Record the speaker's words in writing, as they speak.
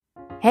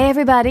Hey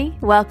everybody,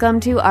 welcome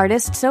to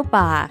Artist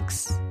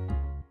Soapbox.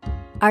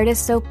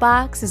 Artist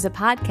Soapbox is a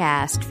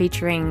podcast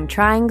featuring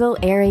Triangle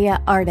area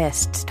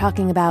artists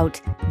talking about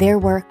their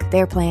work,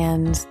 their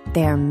plans,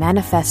 their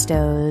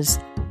manifestos.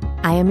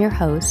 I am your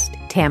host,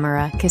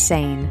 Tamara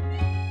Kassane.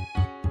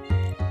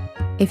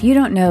 If you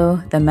don't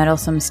know the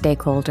Meddlesome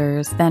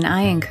stakeholders, then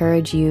I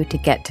encourage you to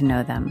get to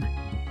know them.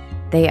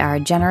 They are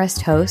generous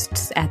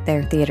hosts at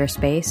their theater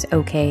space,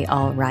 OK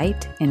All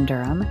Right, in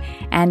Durham,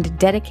 and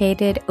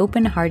dedicated,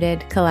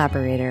 open-hearted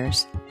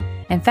collaborators.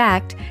 In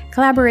fact,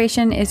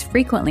 collaboration is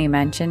frequently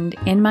mentioned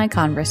in my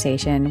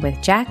conversation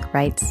with Jack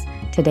Reitz,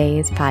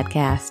 today's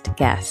podcast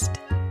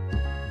guest.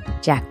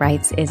 Jack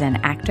Reitz is an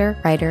actor,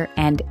 writer,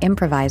 and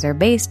improviser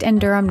based in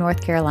Durham, North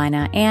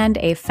Carolina, and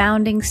a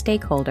founding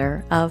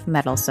stakeholder of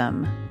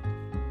Meddlesome.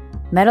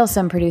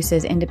 Meddlesome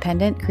produces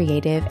independent,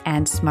 creative,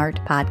 and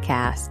smart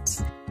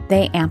podcasts.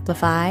 They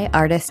amplify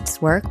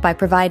artists' work by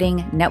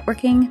providing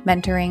networking,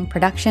 mentoring,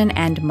 production,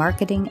 and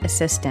marketing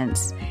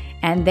assistance.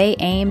 And they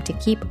aim to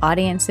keep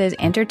audiences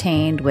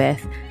entertained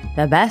with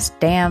the best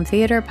damn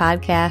theater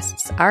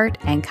podcasts, art,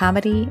 and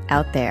comedy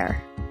out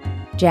there.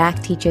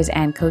 Jack teaches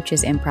and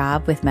coaches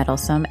improv with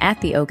Meddlesome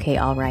at the OK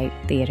All Right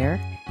Theater.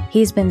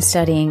 He's been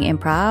studying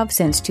improv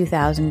since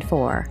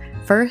 2004.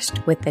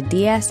 First with the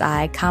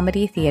DSI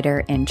Comedy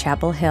Theater in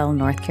Chapel Hill,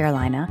 North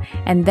Carolina,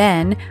 and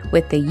then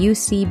with the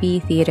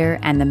UCB Theater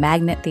and the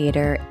Magnet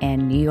Theater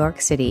in New York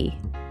City.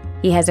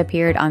 He has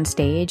appeared on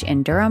stage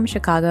in Durham,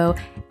 Chicago,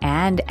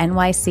 and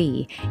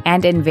NYC,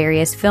 and in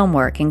various film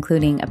work,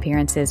 including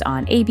appearances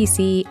on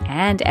ABC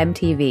and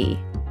MTV.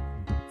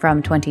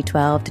 From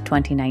 2012 to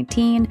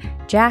 2019,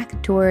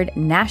 Jack toured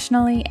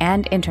nationally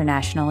and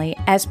internationally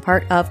as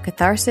part of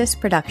Catharsis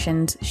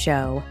Productions'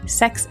 show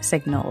Sex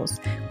Signals,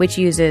 which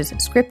uses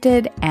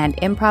scripted and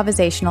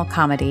improvisational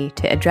comedy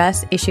to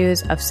address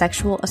issues of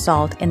sexual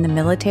assault in the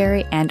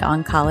military and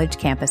on college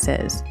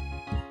campuses.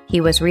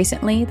 He was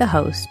recently the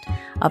host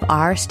of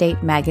Our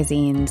State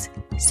Magazine's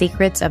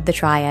Secrets of the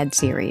Triad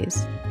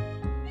series.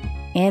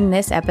 In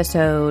this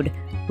episode,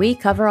 we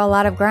cover a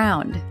lot of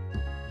ground.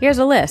 Here's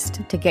a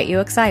list to get you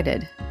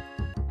excited.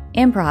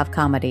 Improv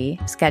comedy,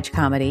 sketch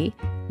comedy,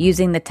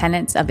 using the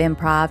tenets of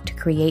improv to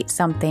create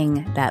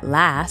something that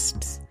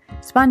lasts.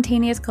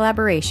 Spontaneous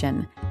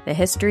collaboration, the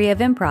history of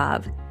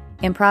improv.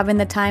 Improv in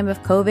the time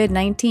of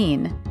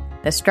COVID-19.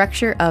 The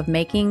structure of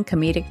making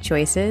comedic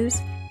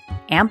choices.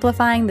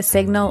 Amplifying the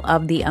signal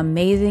of the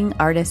amazing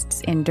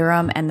artists in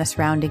Durham and the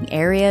surrounding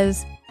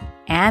areas.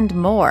 And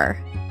more.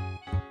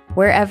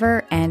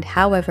 Wherever and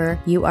however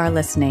you are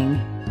listening,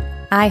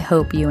 I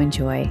hope you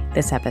enjoy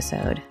this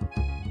episode.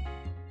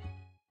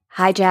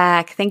 Hi,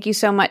 Jack. Thank you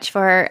so much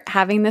for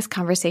having this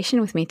conversation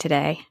with me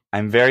today.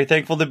 I'm very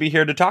thankful to be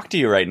here to talk to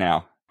you right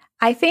now.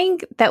 I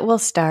think that we'll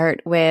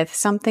start with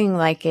something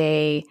like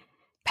a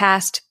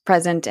past,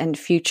 present, and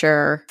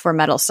future for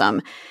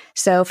Meddlesome.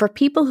 So for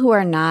people who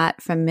are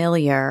not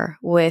familiar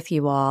with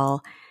you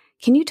all,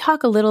 can you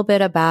talk a little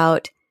bit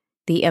about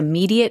the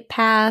immediate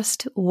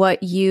past,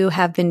 what you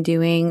have been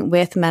doing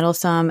with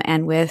Meddlesome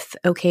and with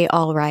OK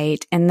All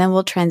Right, and then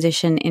we'll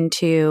transition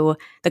into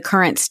the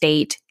current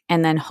state,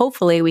 and then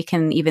hopefully we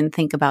can even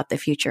think about the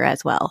future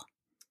as well.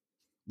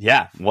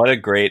 Yeah, what a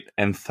great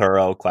and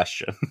thorough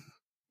question.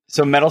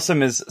 So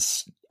Meddlesome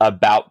is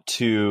about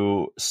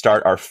to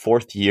start our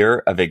 4th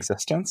year of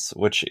existence,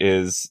 which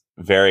is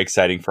very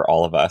exciting for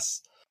all of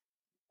us.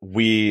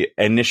 We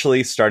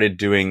initially started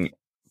doing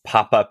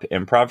pop-up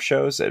improv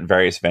shows at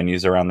various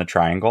venues around the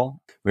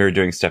Triangle. We were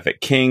doing stuff at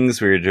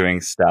King's. We were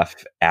doing stuff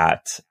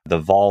at the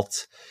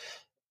Vault.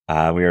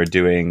 We were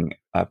doing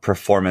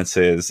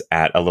performances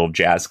at a little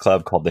jazz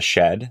club called The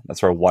Shed.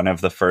 That's where one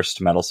of the first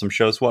Meddlesome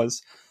shows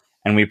was.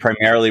 And we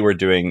primarily were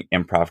doing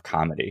improv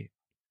comedy.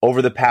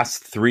 Over the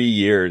past 3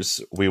 years,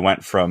 we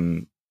went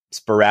from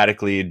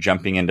sporadically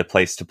jumping into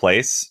place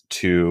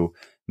to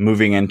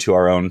moving into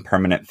our own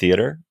permanent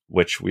theater,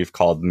 which we've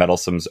called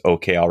Meddlesome's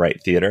OK All Right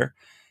Theater,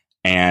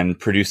 and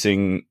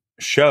producing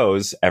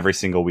shows every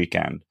single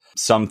weekend,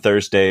 some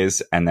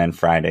Thursdays and then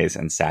Fridays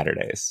and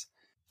Saturdays.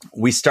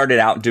 We started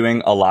out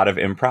doing a lot of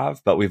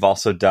improv, but we've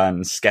also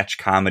done sketch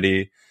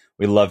comedy.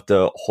 We love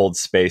to hold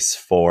space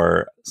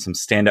for some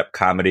stand-up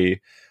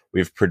comedy.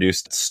 We've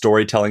produced a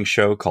storytelling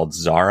show called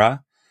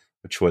Zara,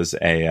 which was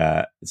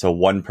it's a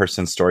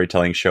one-person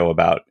storytelling show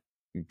about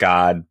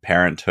God,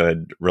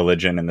 parenthood,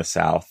 religion in the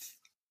South.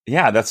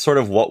 Yeah, that's sort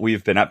of what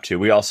we've been up to.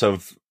 We also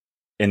have,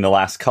 in the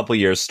last couple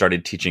years,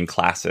 started teaching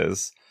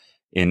classes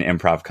in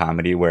improv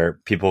comedy where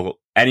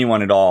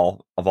anyone at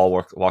all, of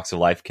all walks of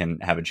life, can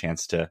have a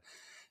chance to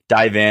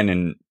dive in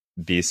and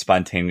be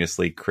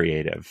spontaneously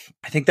creative.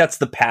 I think that's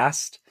the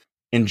past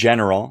in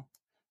general.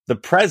 The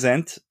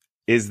present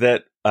is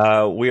that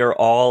we are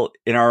all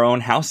in our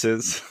own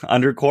houses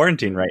under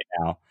quarantine right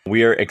now.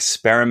 We are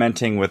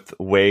experimenting with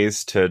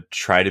ways to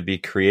try to be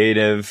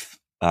creative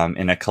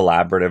in a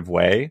collaborative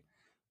way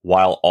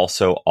while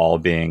also all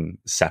being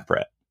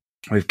separate.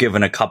 We've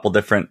given a couple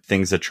different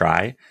things a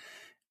try,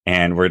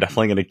 and we're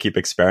definitely going to keep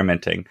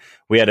experimenting.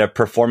 We had a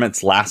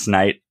performance last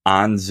night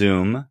on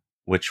Zoom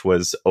which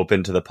was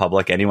open to the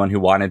public. Anyone who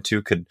wanted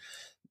to could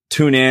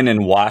tune in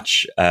and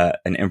watch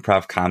an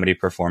improv comedy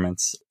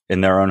performance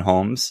in their own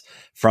homes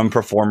from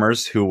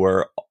performers who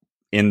were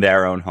in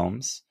their own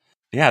homes.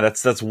 Yeah,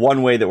 that's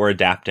one way that we're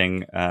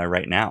adapting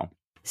right now.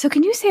 So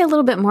can you say a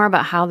little bit more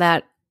about how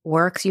that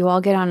works? You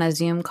all get on a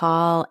Zoom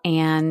call,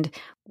 and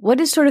what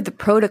is sort of the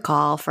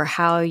protocol for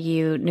how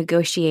you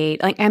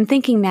negotiate? Like, I'm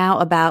thinking now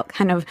about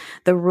kind of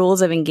the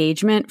rules of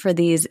engagement for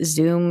these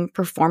Zoom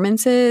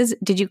performances.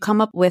 Did you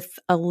come up with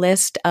a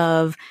list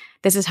of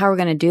this is how we're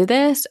going to do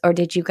this, or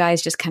did you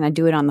guys just kind of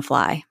do it on the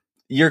fly?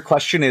 Your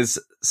question is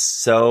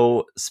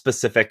so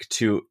specific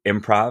to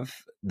improv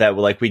that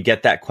we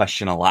get that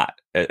question a lot.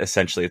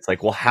 Essentially, it's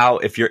like, well, how,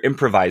 if you're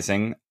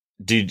improvising,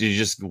 do you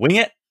just wing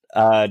it?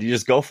 Do you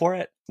just go for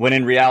it? When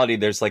in reality,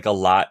 there's like a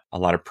lot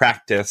of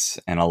practice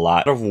and a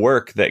lot of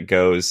work that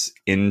goes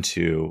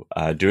into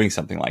doing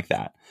something like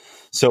that.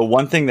 So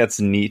one thing that's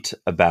neat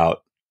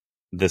about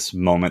this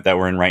moment that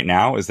we're in right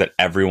now is that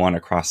everyone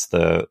across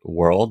the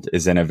world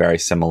is in a very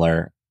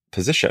similar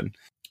position.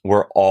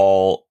 We're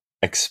all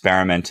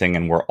experimenting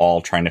and we're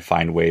all trying to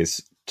find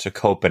ways to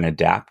cope and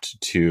adapt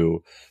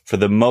to, for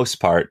the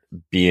most part,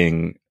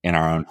 being in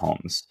our own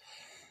homes.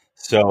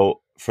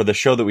 So for the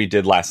show that we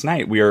did last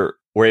night, we're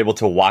able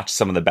to watch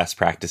some of the best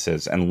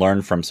practices and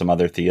learn from some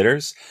other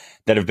theaters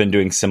that have been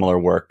doing similar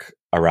work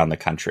around the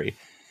country.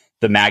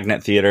 The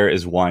Magnet Theater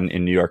is one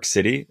in New York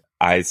City.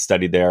 I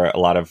studied there. A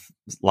lot of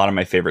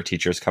my favorite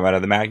teachers come out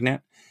of the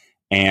Magnet,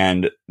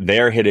 and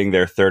they're hitting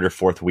their third or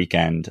fourth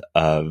weekend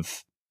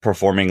of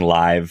performing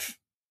live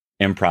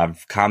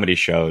improv comedy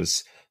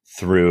shows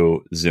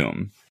through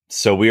Zoom.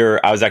 So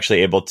I was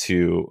actually able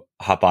to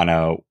hop on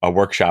a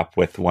workshop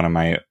with one of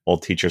my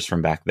old teachers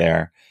from back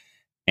there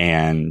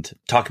and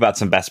talk about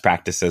some best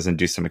practices and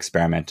do some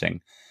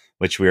experimenting,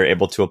 which we were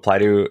able to apply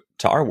to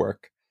our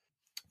work.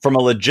 From a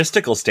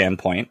logistical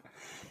standpoint,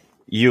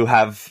 you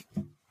have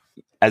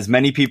as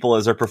many people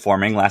as are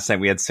performing. Last night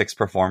we had 6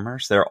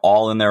 performers. They're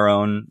all in their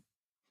own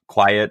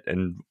quiet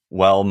and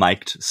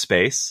well-mic'd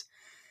space.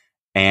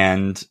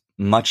 And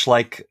much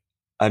like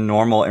a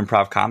normal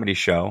improv comedy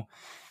show,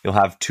 you'll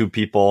have 2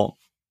 people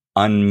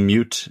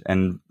unmute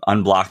and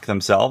unblock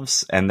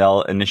themselves, and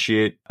they'll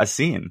initiate a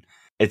scene.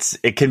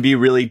 It can be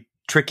really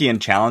tricky and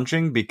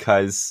challenging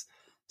because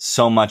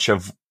so much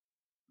of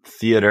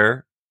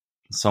theater,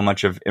 so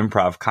much of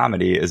improv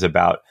comedy is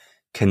about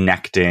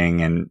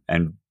connecting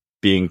and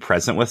being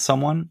present with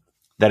someone,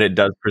 that it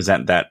does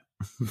present that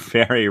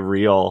very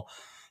real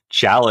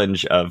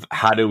challenge of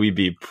how do we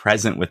be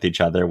present with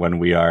each other when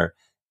we are,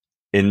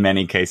 in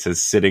many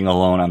cases, sitting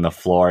alone on the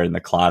floor in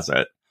the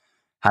closet.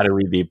 How do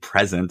we be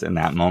present in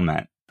that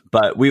moment?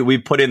 But we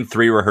put in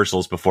 3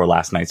 rehearsals before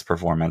last night's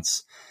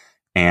performance.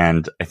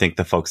 And I think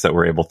the folks that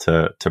were able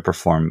to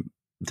perform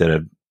did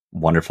a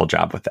wonderful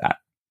job with that.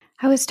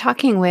 I was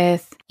talking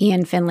with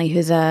Ian Finley,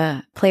 who's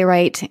a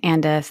playwright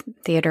and a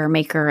theater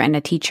maker and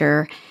a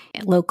teacher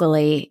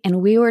locally.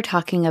 And we were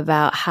talking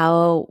about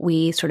how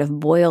we sort of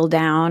boil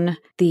down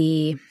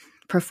the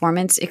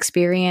performance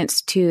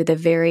experience to the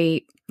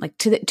very,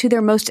 to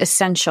their most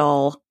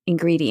essential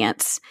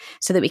ingredients,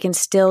 so that we can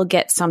still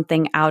get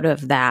something out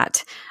of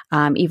that,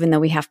 even though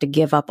we have to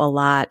give up a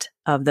lot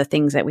of the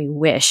things that we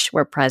wish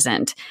were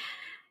present.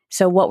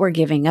 So what we're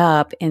giving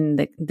up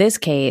in this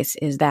case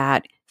is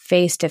that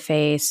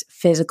face-to-face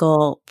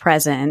physical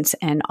presence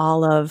and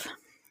all of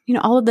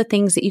the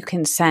things that you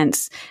can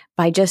sense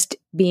by just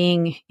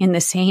being in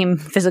the same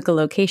physical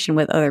location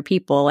with other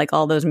people, like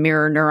all those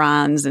mirror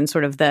neurons and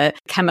sort of the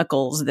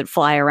chemicals that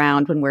fly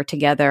around when we're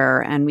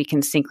together, and we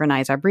can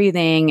synchronize our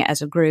breathing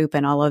as a group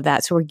and all of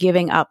that. So we're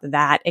giving up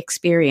that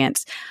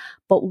experience.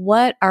 But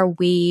what are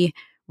we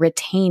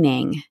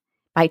retaining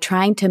by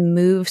trying to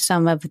move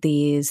some of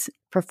these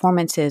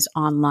performances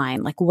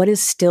online? Like, what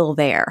is still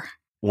there?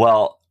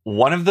 Well,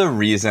 one of the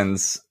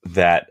reasons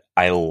that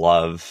I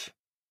love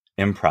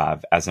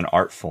improv as an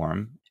art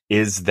form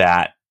is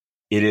that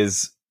it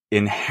is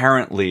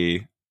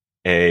inherently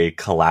a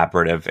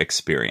collaborative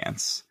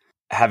experience.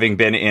 Having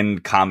been in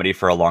comedy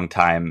for a long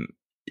time,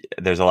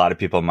 there's a lot of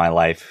people in my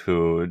life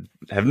who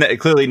have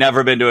clearly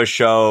never been to a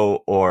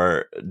show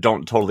or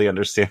don't totally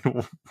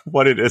understand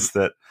what it is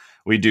that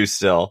we do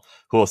still,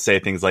 who will say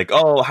things like,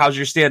 "Oh, how's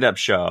your stand-up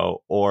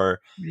show?" Or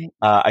Right.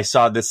 I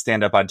saw this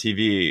stand-up on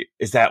TV.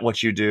 Is that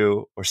what you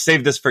do? Or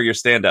save this for your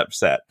stand-up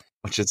set,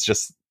 which is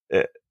just,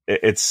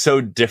 it's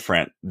so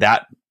different.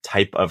 That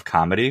type of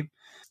comedy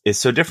is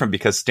so different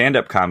because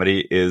stand-up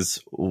comedy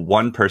is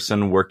one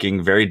person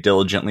working very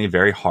diligently,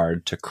 very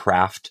hard to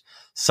craft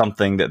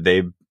something that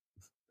they,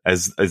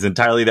 as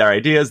entirely their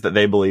ideas, that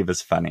they believe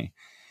is funny.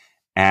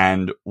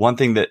 And one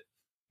thing that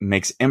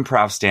makes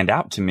improv stand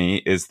out to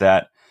me is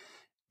that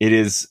it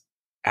is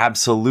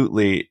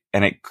absolutely,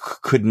 and it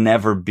could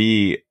never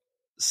be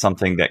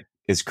something that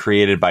is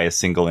created by a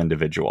single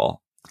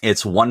individual.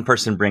 It's one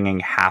person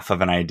bringing half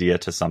of an idea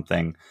to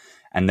something,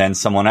 and then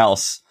someone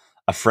else,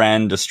 a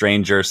friend, a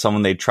stranger,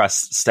 someone they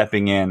trust,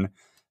 stepping in,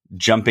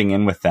 jumping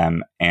in with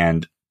them,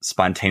 and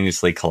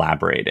spontaneously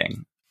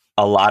collaborating.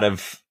 A lot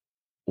of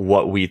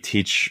what we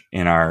teach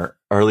in our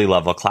early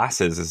level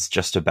classes is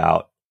just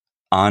about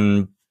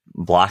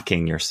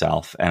unblocking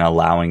yourself and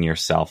allowing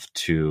yourself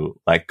to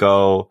let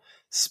go,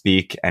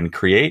 speak, and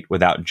create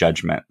without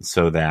judgment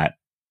so that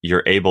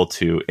you're able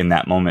to, in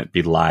that moment,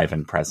 be live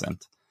and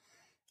present.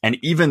 And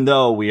even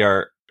though we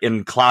are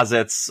in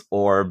closets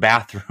or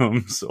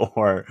bathrooms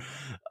or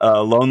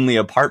lonely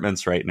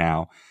apartments right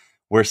now,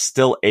 we're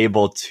still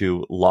able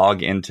to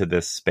log into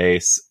this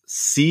space,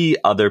 see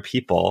other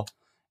people,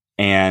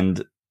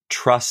 and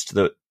trust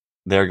that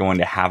they're going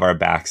to have our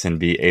backs and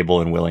be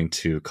able and willing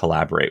to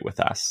collaborate with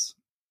us.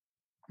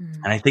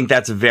 And I think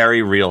that's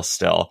very real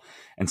still,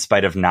 in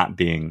spite of not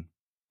being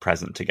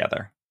present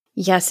together.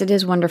 Yes, it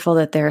is wonderful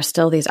that there are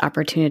still these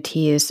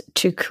opportunities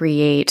to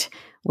create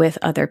with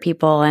other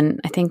people. And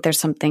I think there's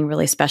something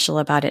really special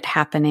about it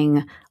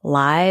happening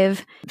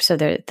live. So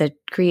the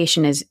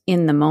creation is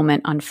in the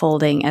moment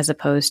unfolding, as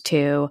opposed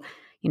to,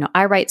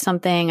 I write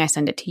something, I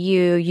send it to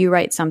you, you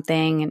write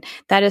something, and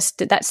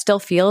that still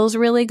feels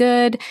really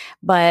good.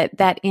 But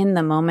that in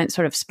the moment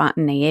sort of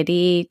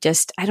spontaneity,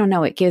 just, I don't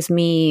know, it gives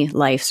me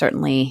life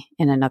certainly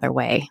in another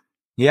way.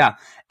 Yeah.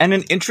 And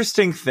an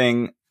interesting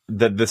thing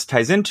that this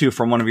ties into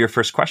from one of your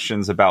first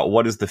questions about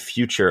what is the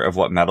future of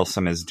what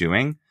Meddlesome is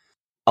doing,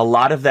 a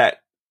lot of that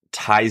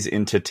ties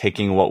into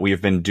taking what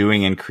we've been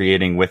doing and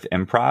creating with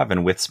improv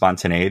and with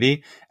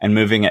spontaneity and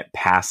moving it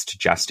past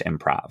just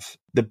improv.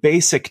 The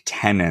basic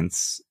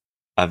tenets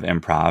of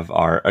improv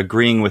are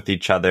agreeing with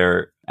each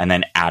other and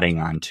then adding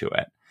on to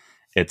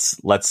it.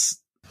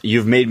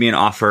 You've made me an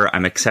offer,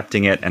 I'm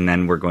accepting it, and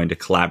then we're going to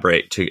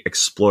collaborate to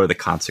explore the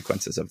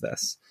consequences of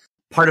this.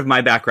 Part of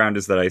my background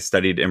is that I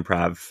studied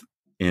improv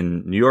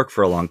in New York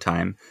for a long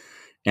time,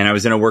 and I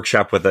was in a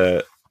workshop with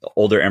an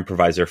older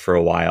improviser for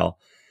a while.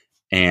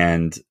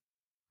 And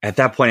at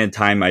that point in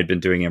time, I'd been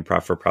doing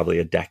improv for probably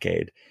a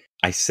decade.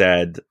 I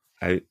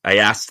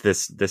asked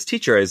this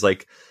teacher, I was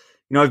like,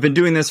 I've been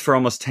doing this for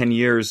almost 10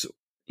 years.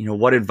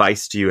 What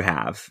advice do you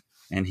have?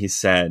 And he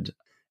said,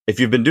 if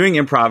you've been doing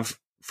improv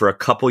for a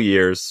couple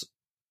years,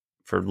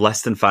 for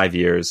less than 5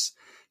 years,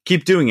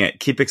 keep doing it,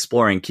 keep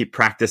exploring, keep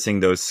practicing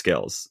those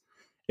skills.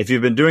 If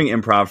you've been doing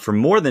improv for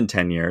more than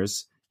 10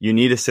 years, you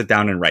need to sit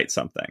down and write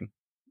something.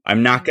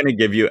 I'm not going to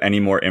give you any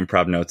more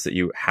improv notes that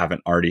you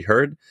haven't already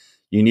heard.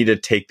 You need to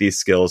take these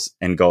skills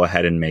and go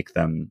ahead and make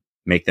them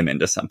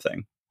into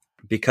something.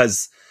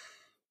 Because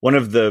one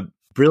of the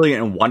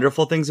brilliant and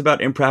wonderful things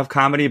about improv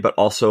comedy, but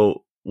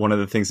also one of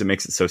the things that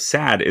makes it so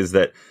sad, is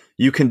that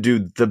you can do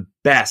the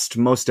best,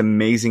 most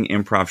amazing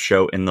improv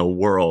show in the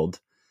world,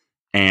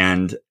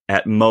 and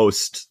at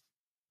most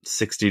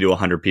 60 to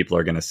 100 people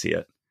are going to see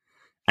it.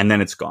 And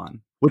then it's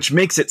gone, which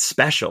makes it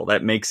special.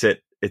 That makes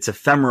it's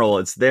ephemeral.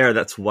 It's there.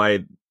 That's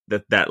why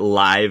that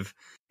live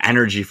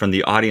energy from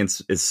the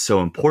audience is so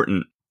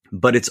important,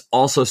 but it's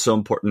also so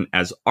important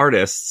as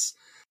artists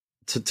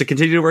to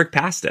continue to work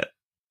past it.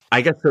 I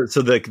guess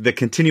so the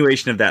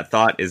continuation of that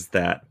thought is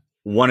that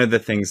one of the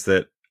things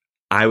that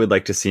I would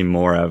like to see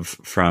more of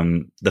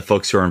from the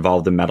folks who are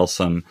involved in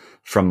Meddlesome,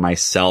 from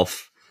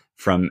myself,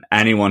 from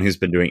anyone who's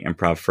been doing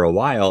improv for a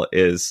while,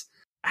 is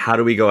how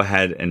do we go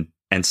ahead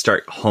and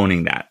start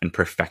honing that and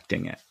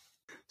perfecting it?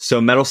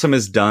 So Meddlesome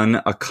has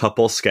done a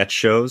couple sketch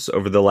shows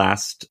over the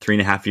last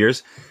 3.5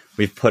 years.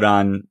 We've put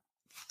on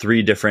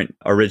 3 different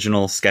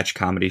original sketch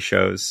comedy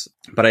shows,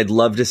 but I'd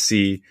love to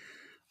see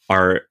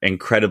our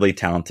incredibly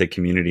talented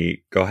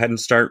community go ahead and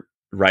start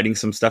writing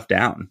some stuff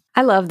down.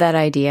 I love that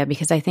idea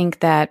because I think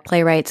that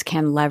playwrights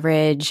can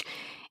leverage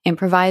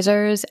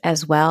improvisers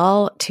as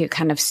well to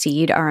kind of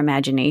seed our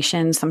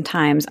imagination.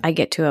 Sometimes I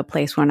get to a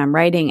place when I'm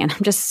writing and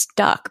I'm just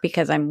stuck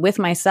because I'm with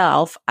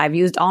myself. I've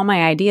used all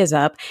my ideas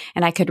up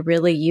and I could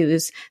really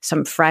use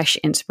some fresh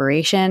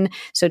inspiration.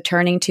 So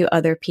turning to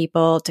other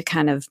people to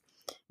kind of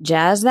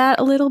jazz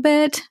that a little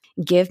bit,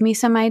 give me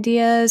some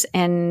ideas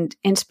and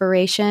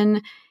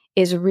inspiration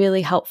is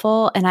really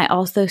helpful. And I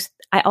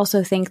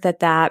also think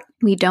that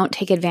we don't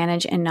take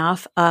advantage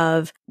enough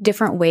of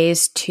different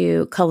ways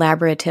to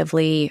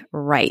collaboratively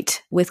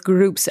write with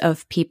groups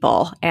of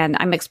people. And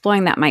I'm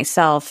exploring that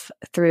myself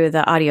through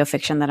the audio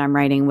fiction that I'm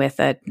writing with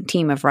a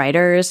team of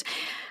writers.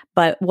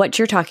 But what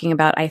you're talking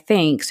about, I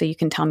think, so you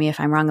can tell me if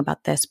I'm wrong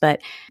about this,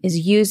 but is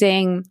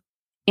using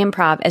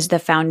improv as the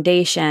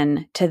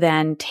foundation to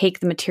then take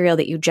the material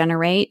that you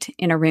generate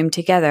in a room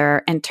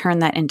together and turn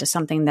that into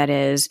something that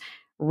is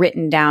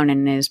written down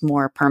and is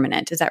more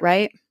permanent. Is that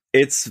right?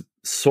 It's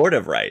sort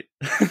of right.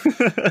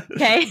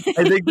 Okay.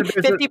 I think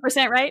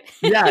 50% right?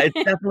 Yeah, it's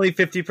definitely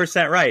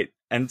 50% right.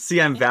 And see,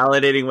 I'm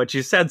validating what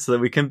you said so that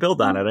we can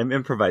build on it. I'm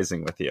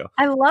improvising with you.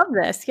 I love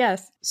this.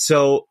 Yes.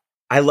 So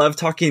I love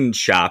talking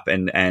shop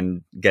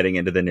and getting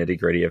into the nitty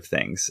gritty of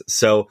things.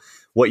 So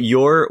what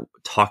you're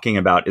talking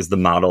about is the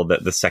model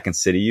that the Second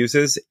City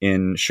uses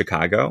in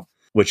Chicago,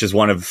 which is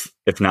one of,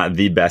 if not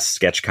the best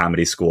sketch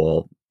comedy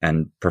school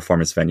and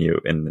performance venue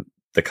in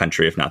the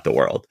country, if not the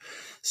world.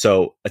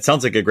 So it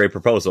sounds like a great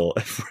proposal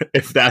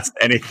if that's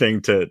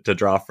anything to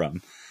draw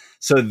from.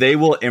 So they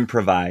will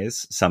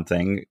improvise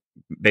something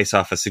based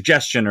off a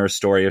suggestion or a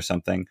story or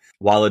something,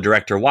 while a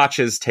director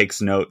watches,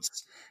 takes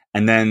notes,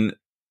 and then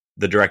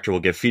the director will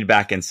give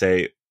feedback and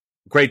say,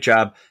 great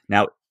job.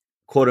 Now,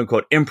 quote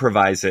unquote,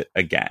 improvise it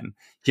again.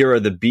 Here are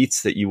the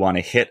beats that you want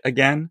to hit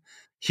again.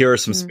 Here are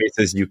some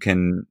spaces you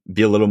can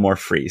be a little more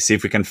free. See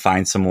if we can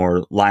find some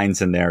more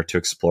lines in there to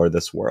explore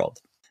this world.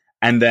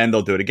 And then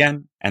they'll do it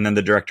again. And then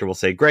the director will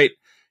say, great,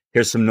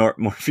 here's some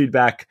more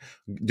feedback.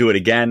 Do it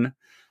again.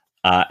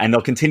 And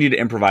they'll continue to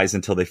improvise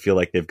until they feel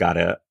like they've got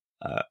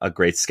a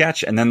great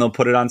sketch. And then they'll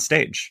put it on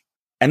stage.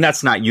 And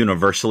that's not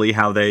universally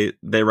how they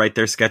write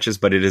their sketches,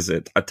 but it is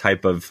a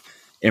type of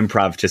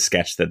improv to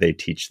sketch that they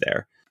teach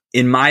there.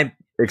 In my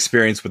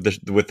experience with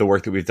the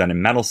work that we've done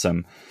in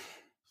Meddlesome,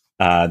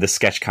 the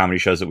sketch comedy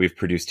shows that we've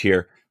produced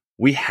here,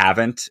 we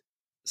haven't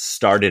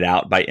started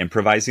out by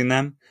improvising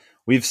them.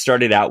 We've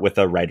started out with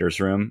a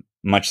writer's room,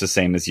 much the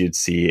same as you'd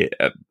see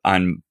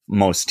on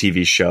most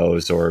TV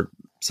shows or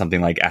something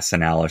like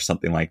SNL or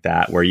something like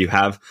that, where you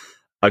have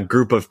a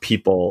group of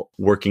people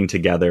working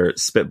together,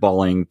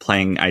 spitballing,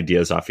 playing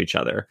ideas off each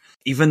other.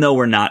 Even though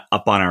we're not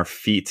up on our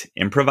feet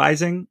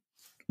improvising,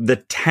 the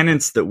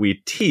tenets that we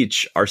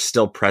teach are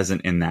still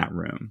present in that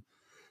room.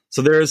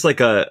 So there is like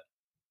a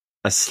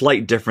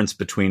slight difference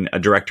between a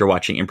director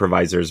watching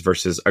improvisers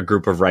versus a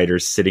group of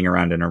writers sitting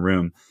around in a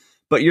room.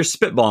 But you're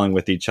spitballing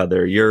with each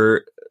other.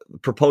 You're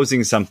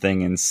proposing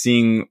something and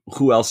seeing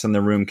who else in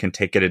the room can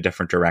take it a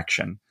different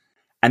direction.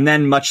 And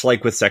then, much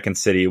like with Second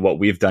City, what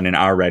we've done in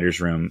our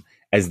writer's room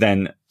is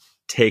then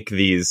take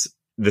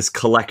this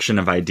collection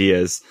of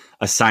ideas,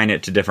 assign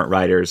it to different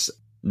writers.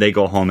 They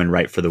go home and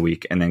write for the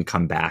week and then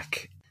come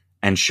back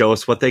and show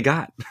us what they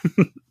got.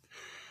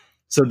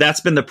 So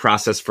that's been the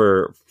process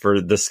for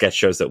the sketch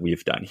shows that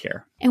we've done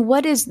here. And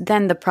what is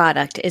then the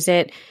product? Is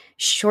it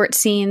short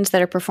scenes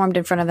that are performed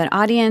in front of an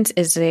audience?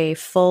 Is it a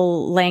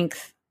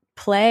full-length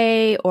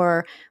play?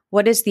 Or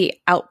what is the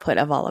output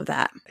of all of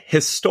that?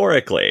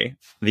 Historically,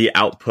 the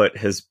output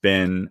has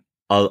been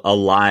a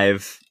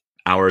live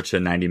hour to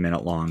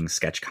 90-minute long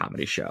sketch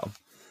comedy show.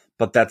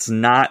 But that's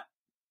not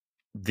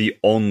the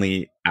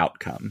only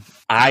outcome.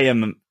 I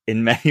am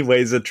in many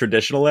ways a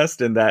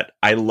traditionalist in that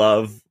I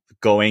love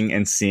going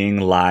and seeing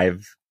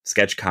live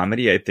sketch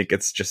comedy. I think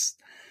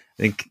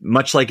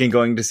much like in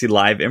going to see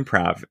live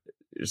improv,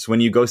 just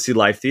when you go see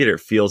live theater,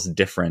 it feels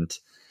different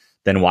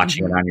than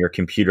watching it on your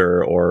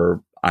computer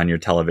or on your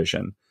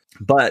television.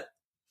 But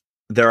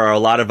there are a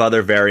lot of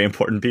other very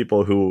important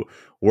people who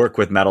work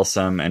with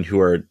Meddlesome and who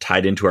are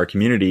tied into our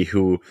community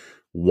who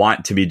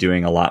want to be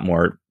doing a lot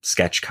more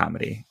sketch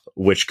comedy,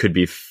 which could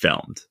be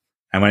filmed.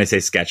 And when I say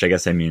sketch, I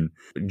guess I mean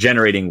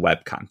generating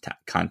web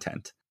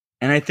content.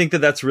 And I think that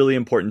that's really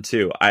important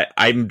too.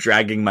 I'm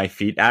dragging my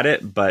feet at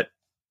it, but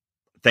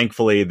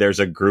thankfully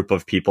there's a group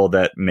of people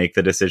that make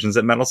the decisions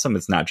at Meddlesome.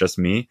 It's not just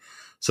me.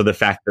 So the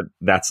fact that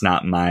that's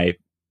not my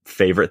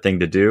favorite thing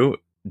to do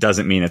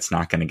doesn't mean it's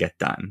not going to get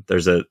done.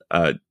 There's a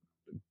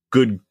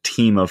good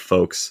team of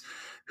folks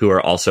who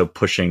are also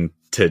pushing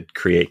to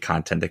create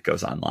content that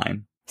goes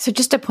online. So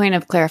just a point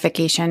of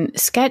clarification,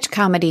 sketch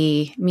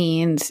comedy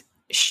means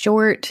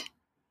short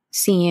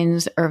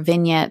scenes or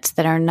vignettes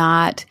that are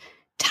not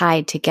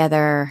tied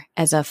together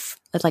as a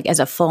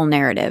full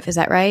narrative. Is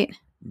that right?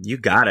 You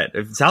got it.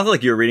 It sounds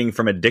like you're reading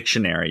from a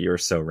dictionary. You're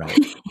so right.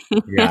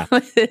 Yeah.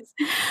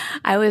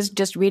 I was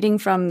just reading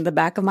from the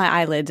back of my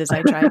eyelids as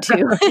I tried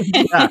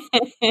to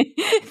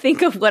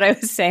think of what I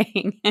was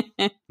saying.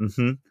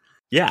 Mm-hmm.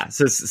 Yeah.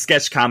 So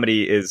sketch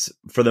comedy is,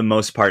 for the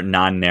most part,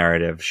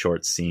 non-narrative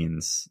short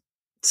scenes,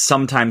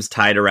 sometimes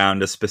tied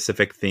around a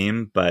specific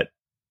theme, but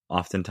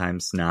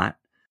oftentimes not.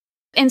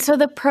 And so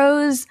the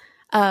pros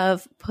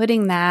of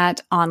putting that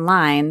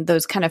online,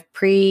 those kind of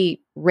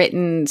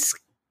pre-written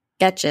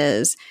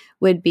sketches,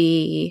 would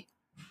be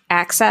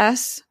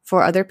access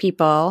for other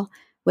people,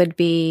 would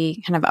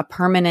be kind of a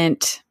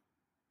permanent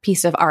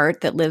piece of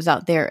art that lives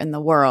out there in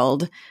the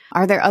world.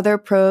 Are there other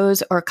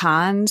pros or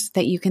cons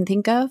that you can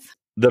think of?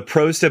 The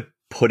pros to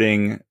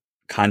putting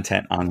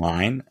content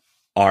online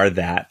are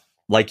that,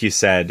 like you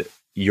said,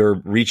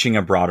 you're reaching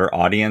a broader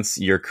audience.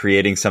 You're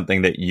creating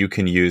something that you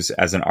can use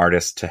as an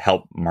artist to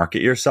help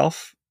market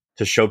yourself,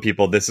 to show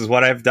people this is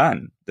what I've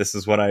done. This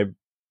is what I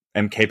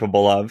am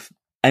capable of.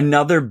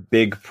 Another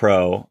big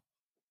pro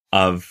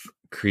of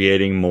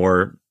creating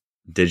more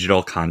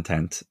digital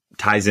content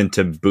ties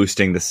into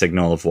boosting the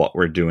signal of what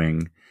we're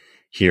doing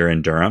here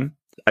in Durham.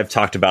 I've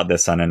talked about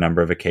this on a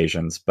number of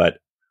occasions, but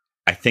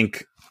I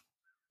think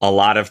a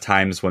lot of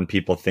times when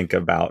people think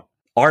about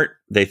art,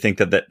 they think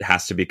that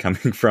has to be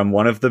coming from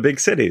one of the big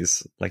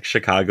cities like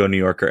Chicago, New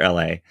York, or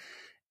LA.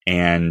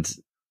 And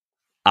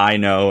I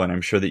know, and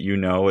I'm sure that you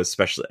know,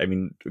 especially,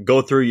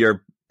 go through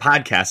your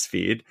podcast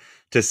feed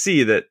to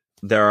see that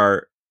there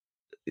are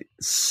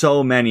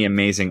so many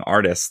amazing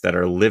artists that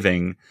are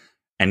living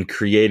and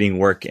creating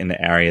work in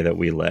the area that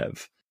we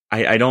live.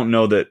 I don't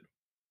know that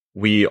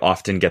we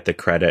often get the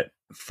credit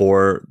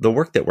for the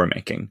work that we're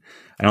making.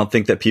 I don't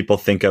think that people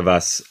think of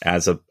us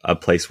as a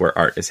place where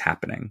art is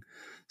happening.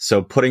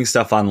 So putting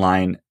stuff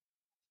online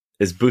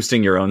is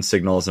boosting your own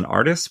signal as an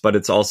artist, but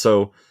it's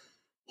also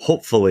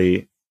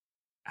hopefully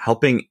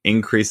helping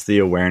increase the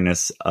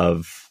awareness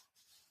of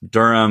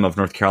Durham, of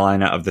North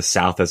Carolina, of the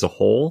South as a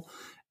whole,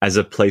 as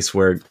a place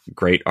where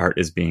great art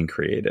is being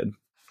created.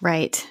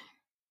 Right.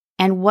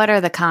 And what are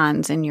the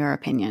cons, in your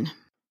opinion?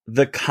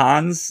 The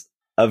cons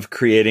of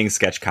creating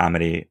sketch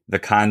comedy, the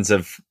cons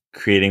of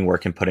creating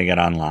work and putting it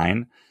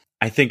online,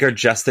 I think are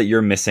just that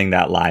you're missing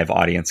that live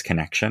audience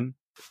connection.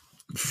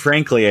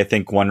 Frankly, I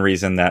think one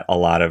reason that a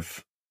lot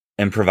of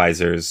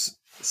improvisers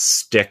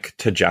stick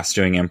to just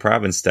doing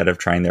improv instead of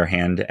trying their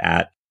hand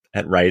at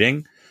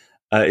writing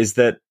is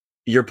that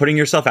you're putting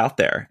yourself out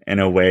there in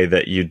a way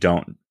that you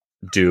don't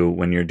do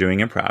when you're doing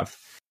improv.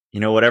 You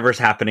know, whatever's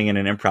happening in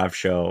an improv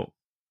show,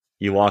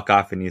 you walk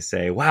off and you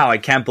say, wow, I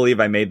can't believe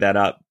I made that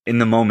up in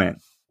the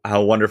moment.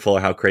 How wonderful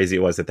or how crazy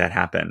it was that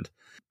happened.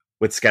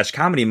 With sketch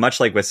comedy, much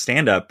like with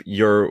stand-up,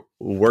 you're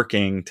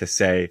working to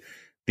say,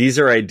 these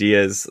are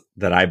ideas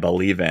that I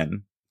believe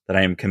in, that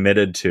I am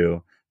committed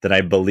to, that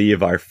I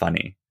believe are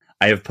funny.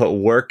 I have put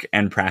work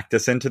and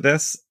practice into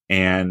this,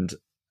 and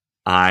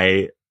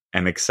I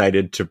am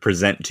excited to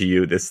present to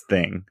you this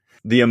thing.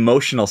 The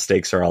emotional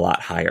stakes are a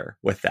lot higher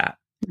with that.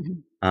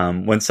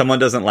 Mm-hmm. When someone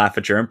doesn't laugh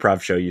at your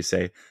improv show, you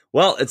say,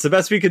 well, it's the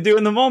best we could do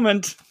in the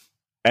moment.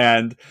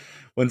 And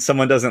when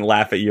someone doesn't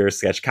laugh at your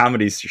sketch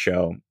comedy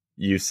show,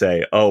 you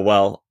say, oh,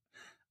 well,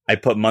 I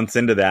put months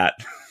into that.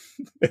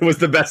 It was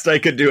the best I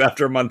could do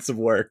after months of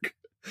work,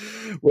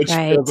 which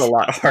feels a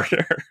lot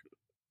harder.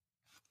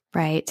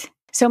 Right.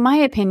 So my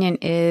opinion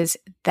is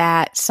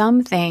that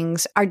some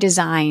things are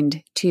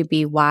designed to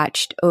be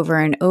watched over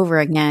and over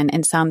again,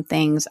 and some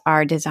things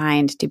are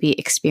designed to be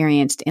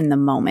experienced in the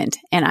moment.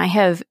 And I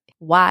have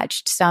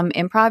watched some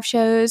improv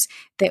shows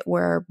that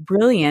were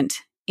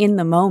brilliant in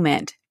the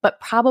moment, but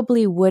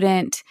probably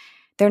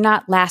they're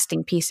not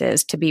lasting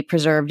pieces to be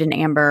preserved in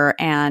amber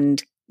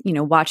and,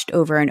 watched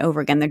over and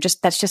over again.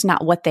 That's just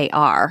not what they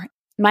are.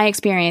 My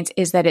experience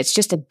is that it's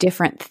just a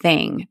different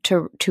thing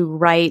to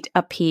write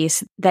a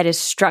piece that is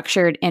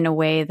structured in a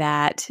way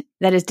that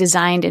is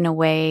designed in a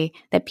way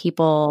that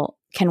people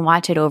can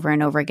watch it over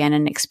and over again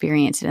and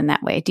experience it in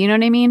that way. Do you know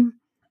what I mean?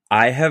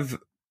 I have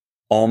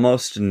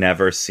almost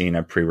never seen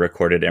a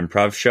pre-recorded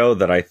improv show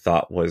that I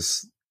thought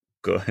was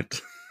good.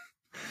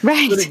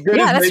 Right. Good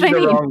yeah, that's what I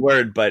mean. The wrong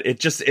word, but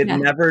it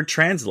never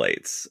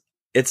translates.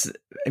 It's,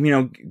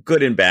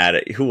 good and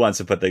bad. Who wants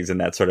to put things in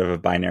that sort of a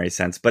binary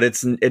sense? But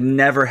it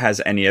never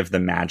has any of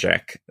the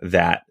magic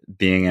that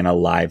being in a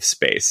live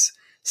space,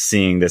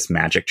 seeing this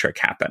magic trick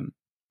happen,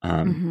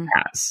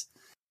 has.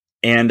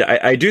 And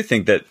I do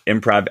think that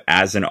improv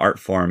as an art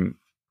form,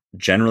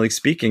 generally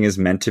speaking, is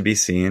meant to be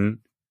seen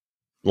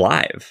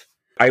live.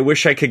 I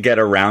wish I could get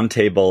a round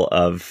table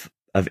of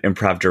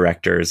improv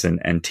directors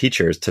and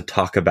teachers to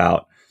talk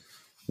about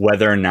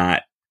whether or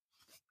not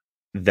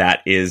that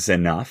is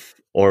enough,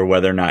 or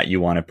whether or not you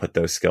want to put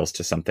those skills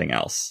to something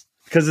else.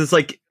 Because it's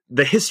like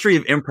the history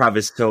of improv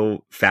is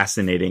so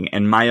fascinating.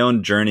 And my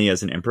own journey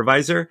as an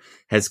improviser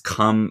has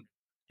come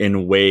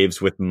in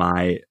waves with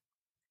my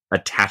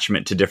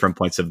attachment to different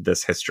points of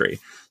this history.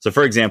 So,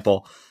 for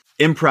example,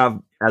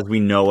 improv as we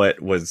know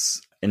it was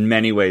in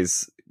many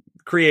ways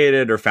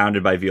created or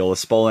founded by Viola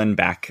Spolin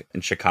back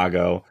in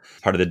Chicago,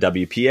 part of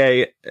the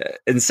WPA,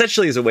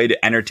 essentially as a way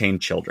to entertain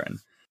children.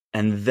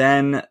 And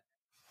then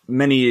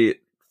many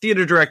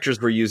theater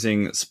directors were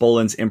using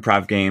Spolin's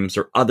improv games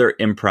or other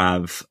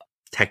improv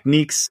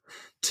techniques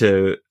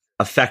to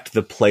affect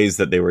the plays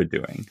that they were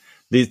doing.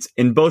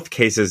 In both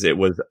cases, it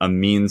was a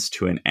means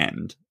to an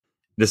end.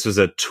 This was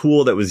a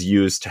tool that was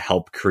used to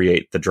help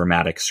create the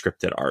dramatic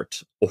scripted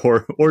art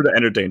or to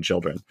entertain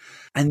children.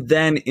 And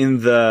then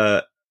in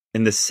the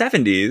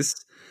 70s,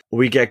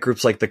 we get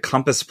groups like the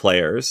Compass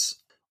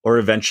Players, or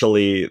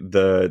eventually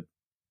the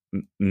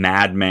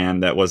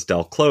madman that was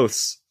Del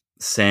Close,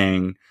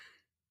 saying,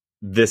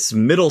 this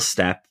middle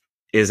step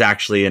is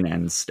actually an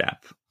end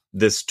step.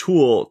 This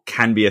tool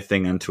can be a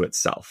thing unto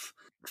itself.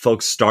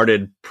 Folks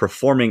started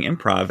performing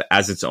improv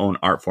as its own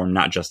art form,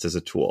 not just as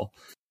a tool.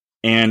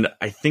 And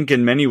I think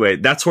in many ways,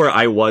 that's where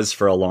I was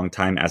for a long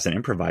time as an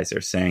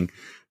improviser, saying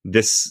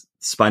this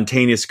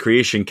spontaneous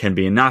creation can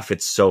be enough.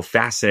 It's so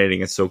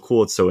fascinating. It's so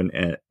cool. It's so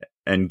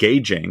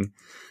engaging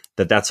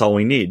that's all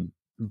we need.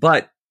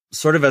 But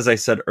sort of as I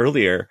said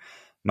earlier,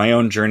 my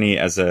own journey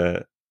as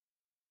an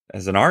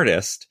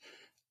artist,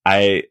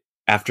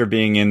 after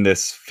being in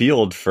this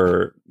field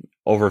for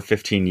over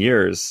 15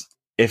 years,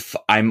 if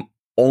I'm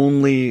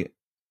only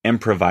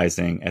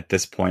improvising at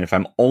this point, if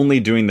I'm only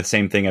doing the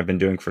same thing I've been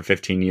doing for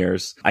 15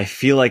 years, I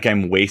feel like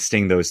I'm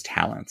wasting those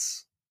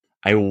talents.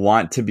 I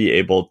want to be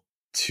able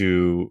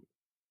to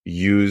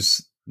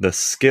use the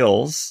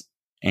skills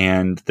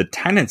and the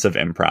tenets of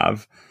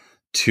improv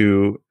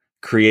to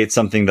create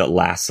something that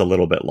lasts a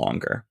little bit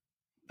longer.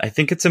 I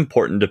think it's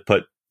important to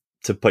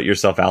put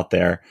yourself out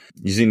there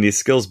using these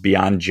skills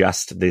beyond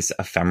just these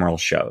ephemeral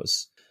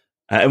shows.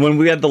 And when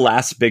we had the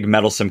last big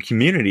Meddlesome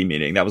community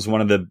meeting, that was one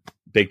of the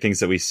big things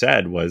that we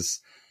said was,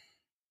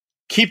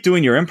 keep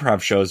doing your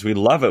improv shows. We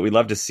love it. We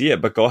love to see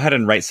it, but go ahead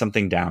and write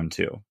something down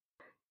too.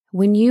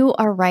 When you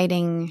are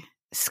writing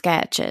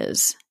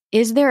sketches,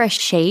 Is there a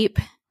shape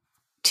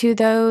to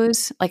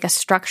those, like a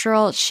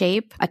structural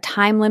shape, a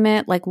time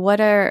limit? Like what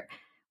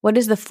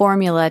is the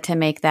formula to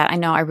make that? I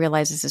know I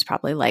realize this is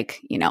probably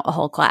like, a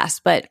whole class,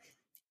 but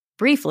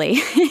briefly,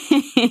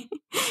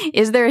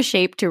 is there a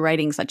shape to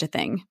writing such a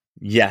thing?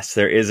 Yes,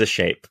 there is a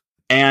shape.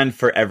 And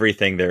for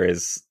everything, there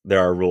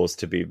are rules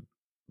to be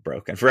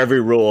broken. For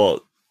every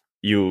rule,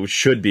 you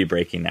should be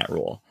breaking that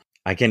rule.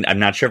 I'm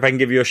not sure if I can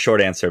give you a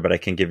short answer, but I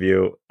can give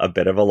you a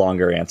bit of a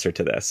longer answer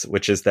to this,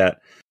 which is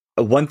that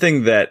one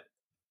thing that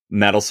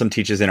Meddlesome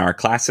teaches in our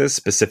classes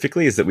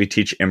specifically is that we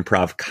teach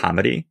improv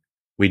comedy.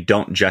 We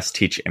don't just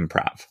teach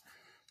improv.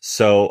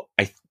 So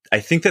I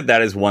think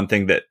that is one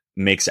thing that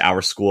makes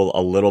our school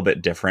a little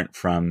bit different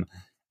from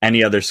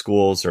any other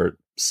schools or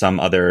some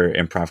other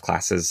improv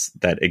classes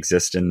that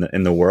exist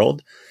in the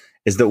world,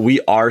 is that we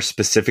are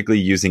specifically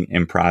using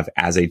improv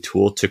as a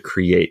tool to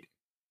create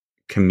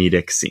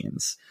comedic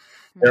scenes.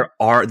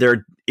 Mm-hmm.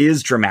 There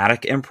is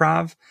dramatic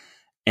improv,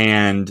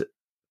 and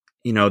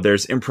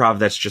there's improv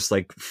that's just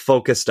like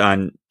focused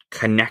on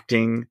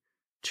connecting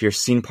to your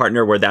scene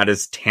partner, where that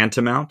is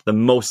tantamount. The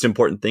most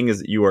important thing is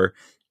that you are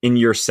in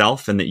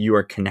yourself and that you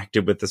are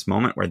connected with this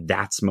moment, where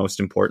that's most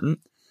important.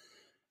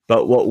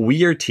 But what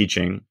we are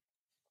teaching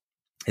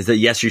is that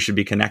yes, you should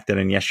be connected,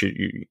 and yes,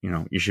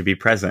 you should be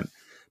present.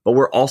 But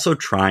we're also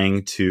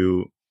trying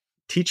to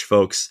teach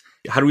folks,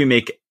 how do we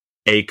make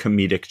a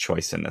comedic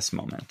choice in this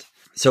moment?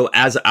 So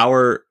as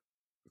our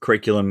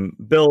curriculum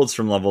builds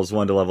from levels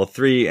 1 to level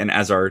 3, and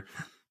as our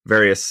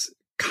various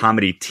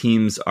comedy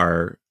teams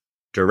are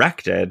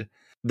directed,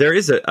 there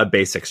is a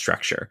basic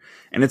structure,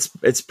 and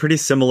it's pretty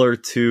similar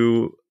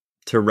to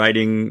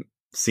writing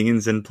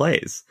scenes in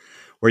plays,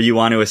 where you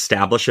want to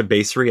establish a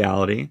base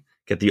reality,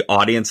 get the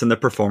audience and the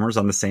performers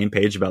on the same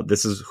page about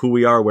this is who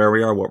we are, where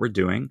we are, what we're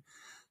doing.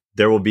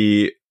 There will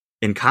be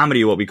in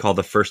comedy what we call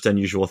the first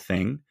unusual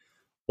thing,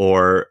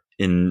 or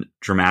in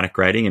dramatic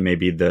writing, and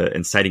maybe the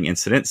inciting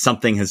incident,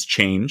 something has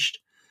changed.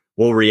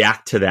 We'll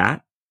react to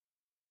that.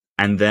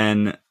 And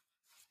then,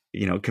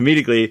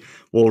 comedically,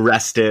 we'll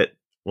rest it.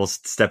 We'll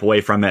step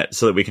away from it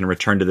so that we can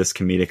return to this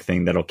comedic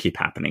thing that'll keep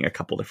happening a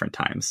couple different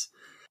times.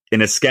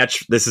 In a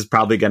sketch, this is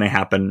probably going to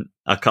happen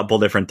a couple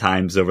different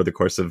times over the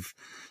course of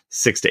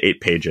 6 to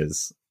 8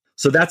 pages.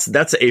 So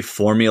that's a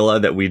formula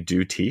that we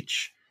do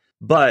teach.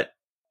 But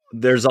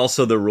there's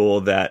also the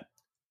rule that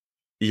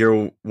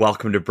you're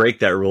welcome to break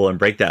that rule and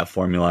break that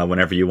formula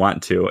whenever you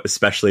want to,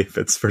 especially if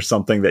it's for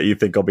something that you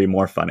think will be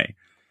more funny.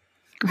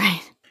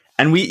 Right.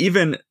 And we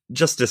even,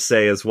 just to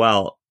say as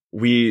well,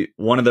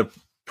 one of the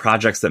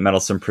projects that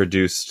Meddlesome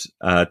produced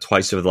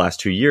twice over the last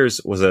 2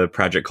 years was a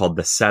project called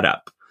The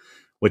Setup,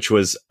 which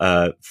was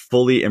a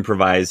fully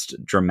improvised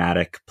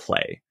dramatic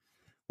play,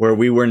 where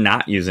we were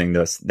not using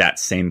that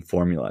same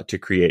formula to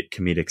create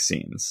comedic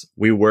scenes.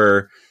 We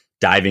were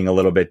diving a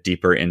little bit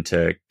deeper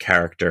into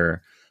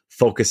character,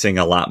 focusing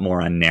a lot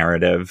more on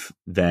narrative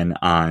than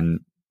on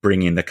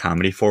bringing the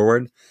comedy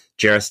forward.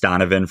 Jairus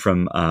Donovan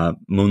from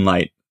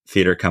Moonlight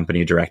Theater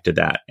Company directed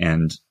that,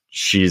 and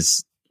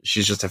she's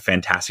just a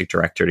fantastic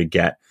director to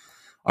get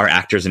our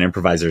actors and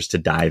improvisers to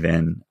dive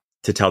in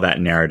to tell that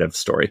narrative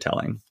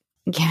storytelling.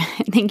 Yeah,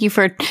 thank you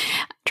for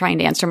trying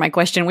to answer my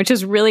question, which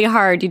is really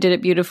hard. You did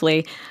it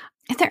beautifully.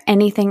 Is there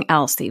anything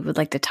else that you would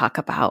like to talk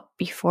about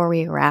before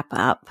we wrap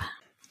up?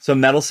 So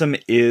Meddlesome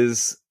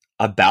is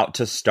about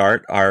to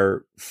start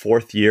our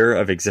 4th year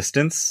of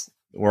existence.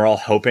 We're all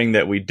hoping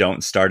that we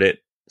don't start it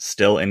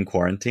still in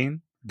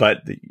quarantine,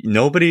 but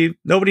nobody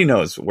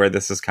knows where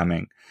this is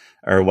coming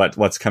or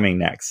what's coming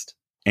next.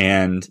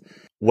 And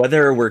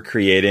whether we're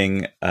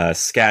creating a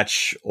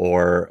sketch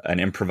or an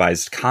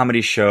improvised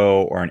comedy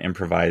show or an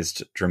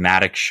improvised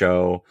dramatic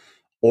show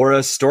or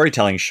a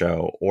storytelling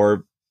show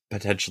or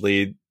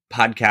potentially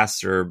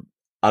podcasts or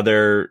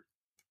other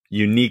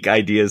unique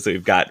ideas that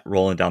we've got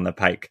rolling down the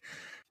pike,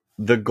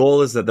 the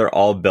goal is that they're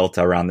all built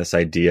around this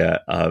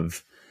idea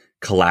of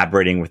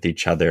collaborating with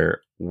each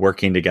other,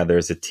 working together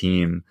as a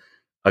team,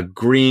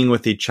 agreeing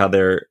with each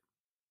other,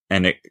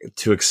 and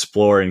to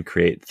explore and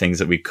create things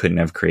that we couldn't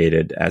have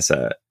created as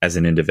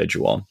an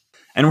individual.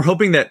 And we're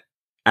hoping that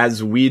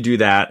as we do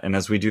that, and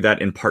as we do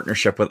that in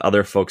partnership with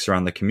other folks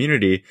around the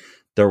community,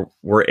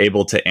 we're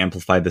able to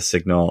amplify the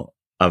signal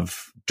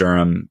of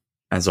Durham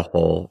as a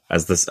whole,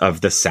 of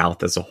the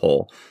South as a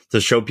whole,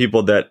 to show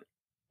people that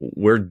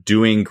we're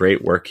doing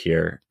great work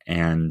here,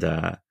 and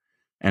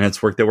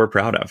it's work that we're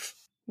proud of.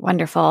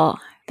 Wonderful.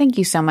 Thank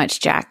you so much,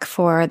 Jack,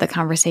 for the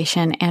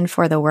conversation and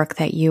for the work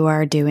that you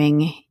are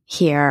doing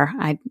here.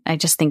 I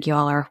just think you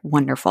all are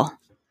wonderful.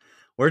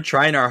 We're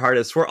trying our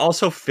hardest. We're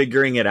also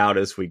figuring it out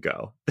as we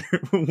go.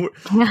 4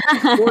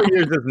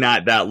 years is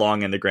not that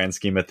long in the grand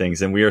scheme of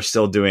things, and we are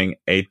still doing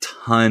a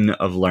ton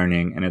of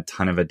learning and a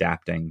ton of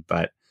adapting,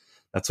 but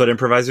that's what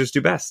improvisers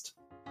do best.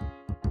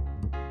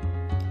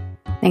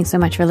 Thanks so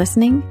much for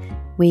listening.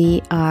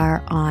 We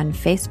are on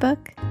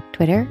Facebook,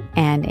 Twitter,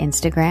 and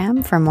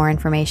Instagram. For more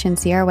information,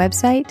 see our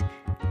website,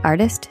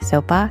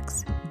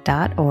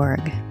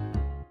 artistsoapbox.org.